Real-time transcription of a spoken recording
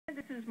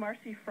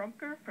Marcy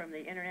Frumker from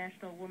the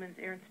International Women's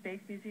Air and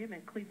Space Museum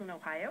in Cleveland,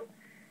 Ohio.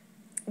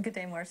 Good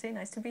day, Marcy.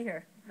 Nice to be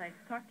here. Nice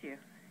to talk to you.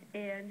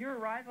 And your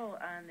arrival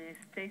on the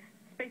space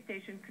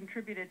station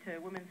contributed to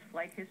women's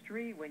flight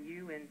history when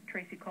you and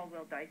Tracy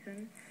Caldwell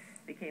Dyson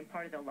became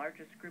part of the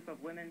largest group of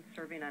women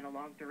serving on a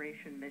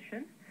long-duration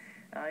mission.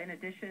 In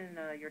addition,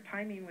 your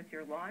timing with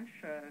your launch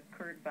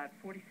occurred about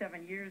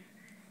 47 years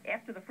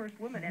after the first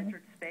woman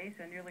entered space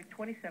and nearly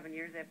 27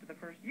 years after the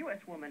first U.S.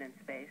 woman in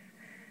space.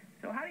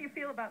 So how do you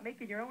feel about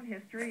making your own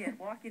history and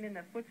walking in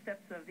the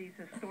footsteps of these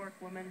historic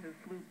women who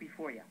flew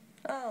before you?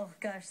 Oh,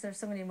 gosh, there's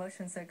so many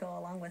emotions that go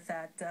along with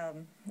that.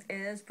 It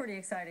is pretty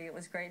exciting. It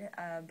was great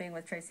being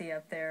with Tracy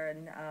up there,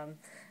 and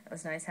it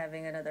was nice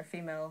having another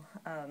female,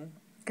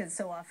 because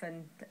so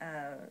often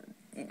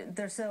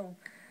there's so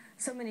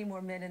many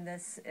more men in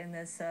this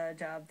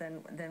job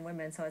than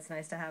women, so it's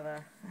nice to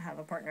have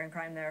a partner in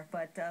crime there.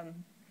 But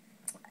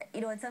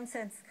in some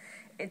sense,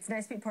 it's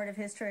nice to be part of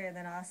history, and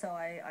then also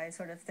I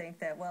sort of think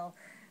that, well,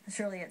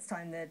 surely it's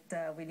time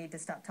that we need to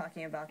stop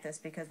talking about this,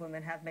 because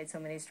women have made so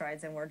many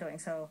strides, and we're doing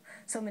so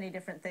many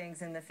different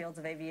things in the fields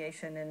of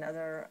aviation and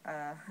other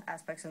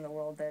aspects in the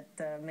world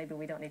that maybe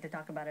we don't need to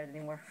talk about it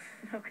anymore.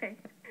 Okay.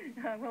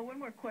 Well, one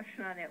more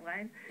question on that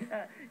line.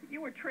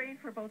 You were trained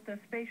for both the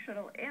Space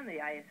Shuttle and the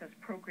ISS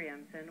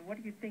programs, and what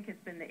do you think has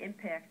been the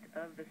impact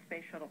of the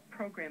Space Shuttle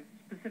program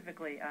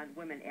specifically on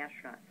women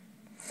astronauts?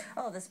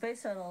 Oh, the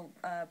Space Shuttle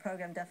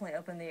program definitely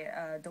opened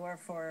the door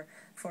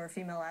for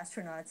female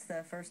astronauts.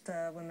 The first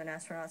women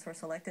astronauts were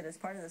selected as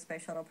part of the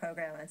Space Shuttle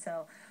program, and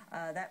so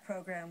that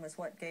program was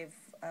what gave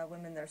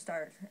women their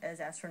start as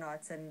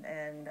astronauts,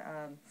 and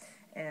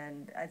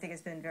I think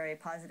it's been very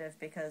positive,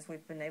 because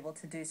we've been able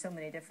to do so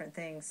many different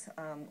things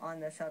on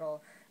the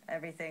shuttle.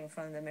 Everything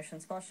from the mission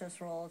specialist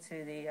role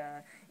to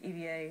the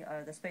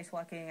EVA, the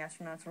spacewalking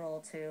astronauts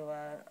role, to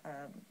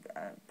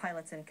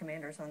pilots and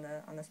commanders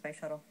on the Space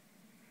Shuttle.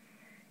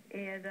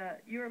 And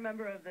you're a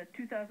member of the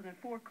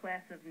 2004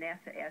 class of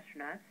NASA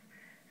astronauts.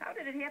 How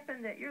did it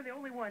happen that you're the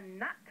only one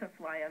not to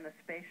fly on the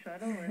Space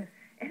Shuttle? And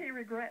any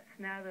regrets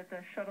now that the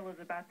shuttle is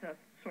about to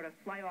sort of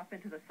fly off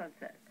into the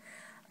sunset?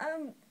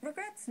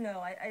 Regrets?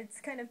 No. It's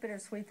kind of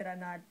bittersweet that I'm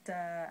not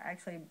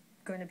actually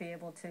going to be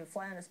able to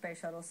fly on a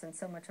Space Shuttle, since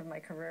so much of my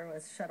career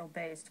was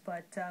shuttle-based.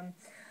 But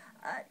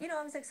I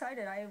was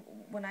excited.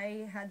 When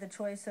I had the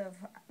choice of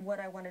what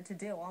I wanted to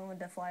do, I wanted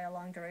to fly a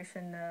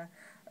long-duration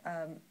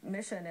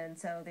mission, and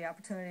so the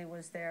opportunity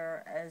was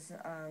there as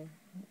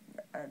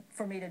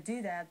for me to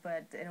do that.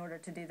 But in order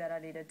to do that, I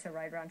needed to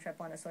ride round trip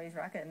on a Soyuz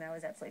rocket, and that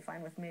was absolutely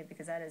fine with me,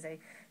 because that is a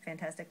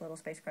fantastic little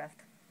spacecraft.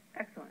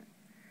 Excellent.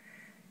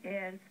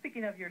 And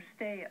speaking of your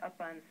stay up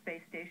on the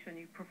space station,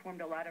 you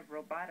performed a lot of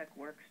robotic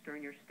works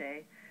during your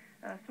stay.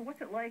 So what's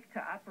it like to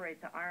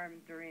operate the arm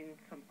during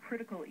some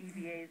critical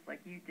EVAs like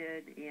you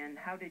did, and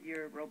how did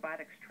your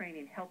robotics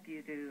training help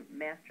you to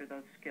master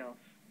those skills?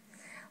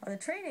 Well,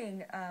 the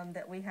training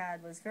that we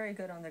had was very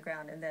good on the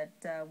ground, in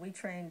that we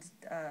trained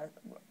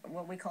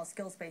what we call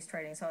skills-based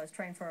training. So I was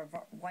trained for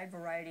a wide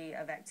variety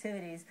of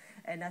activities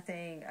and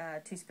nothing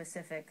too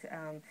specific,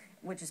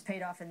 which has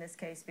paid off in this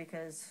case,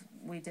 because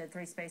we did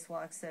 3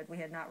 spacewalks that we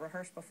had not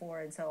rehearsed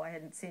before, and so I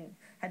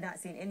had not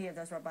seen any of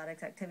those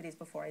robotics activities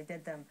before I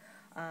did them.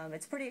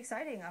 It's pretty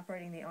exciting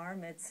operating the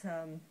arm. It's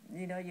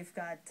you've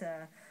got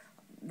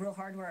real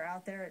hardware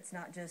out there. It's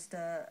not just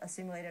a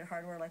simulated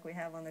hardware like we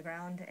have on the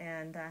ground,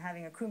 and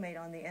having a crewmate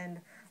on the end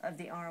of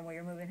the arm where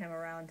you're moving him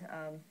around,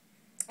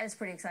 it's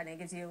pretty exciting. It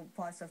gives you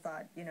pause of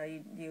thought.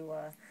 You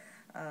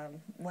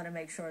want to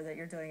make sure that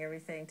you're doing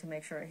everything to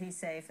make sure he's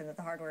safe, and that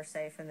the hardware is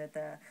safe, and that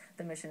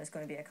the mission is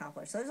going to be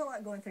accomplished. So there's a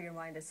lot going through your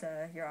mind as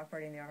you're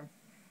operating the arm.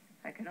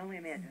 I can only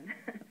imagine.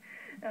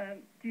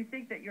 Do you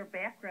think that your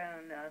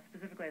background,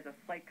 specifically as a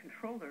flight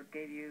controller,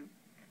 gave you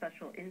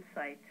special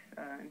insight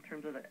in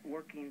terms of the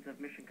workings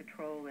of mission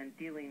control and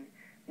dealing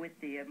with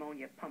the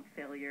ammonia pump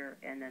failure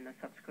and then the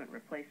subsequent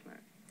replacement?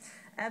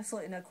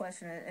 Absolutely, no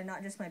question. And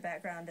not just my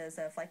background as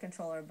a flight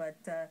controller, but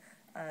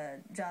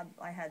job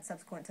I had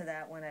subsequent to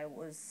that when I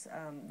was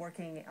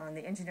working on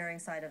the engineering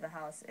side of the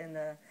house in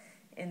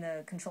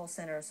the control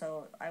center.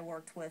 So I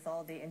worked with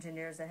all the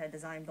engineers that had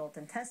designed, built,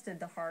 and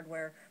tested the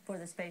hardware for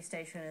the space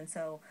station, and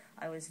so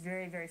I was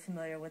very, very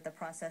familiar with the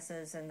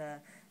processes and the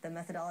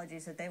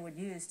methodologies that they would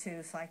use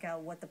to psych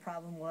out what the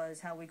problem was,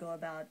 how we go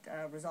about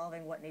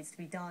resolving what needs to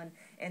be done,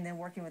 and then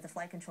working with the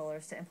flight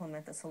controllers to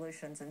implement the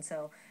solutions. And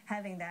so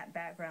having that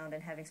background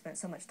and having spent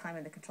so much time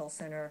in the control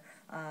center,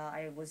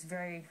 I was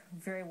very,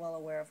 very well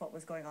aware of what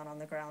was going on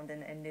the ground,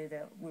 and knew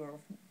that we were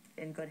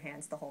in good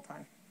hands the whole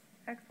time.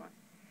 Excellent.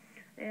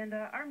 And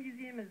our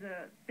museum is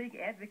a big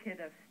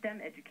advocate of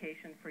STEM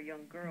education for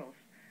young girls.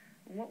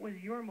 What was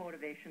your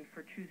motivation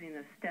for choosing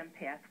the STEM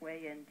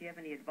pathway, and do you have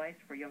any advice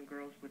for young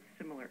girls with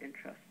similar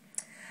interests?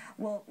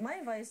 Well, my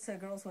advice to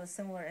girls with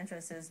similar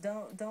interests is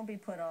don't be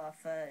put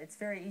off. It's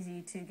very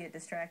easy to get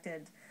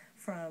distracted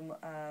from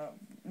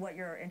what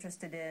you're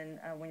interested in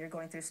when you're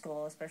going through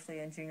school, especially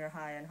in junior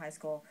high and high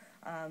school.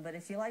 But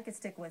if you like it,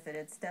 stick with it.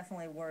 It's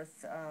definitely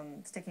worth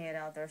sticking it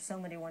out. There are so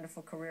many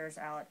wonderful careers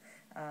out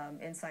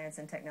in science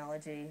and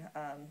technology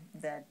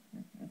that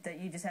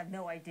you just have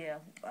no idea.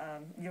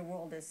 Your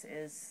world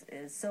is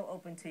so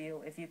open to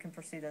you if you can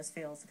pursue those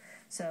fields.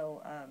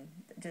 So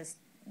just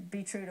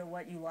be true to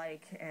what you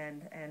like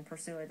and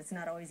pursue it. It's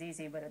not always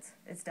easy, but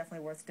it's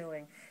definitely worth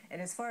doing.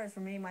 And as far as for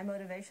me, my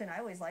motivation, I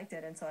always liked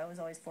it, and so I was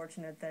always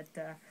fortunate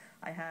that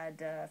I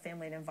had a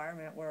family and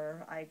environment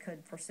where I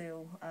could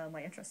pursue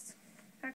my interests.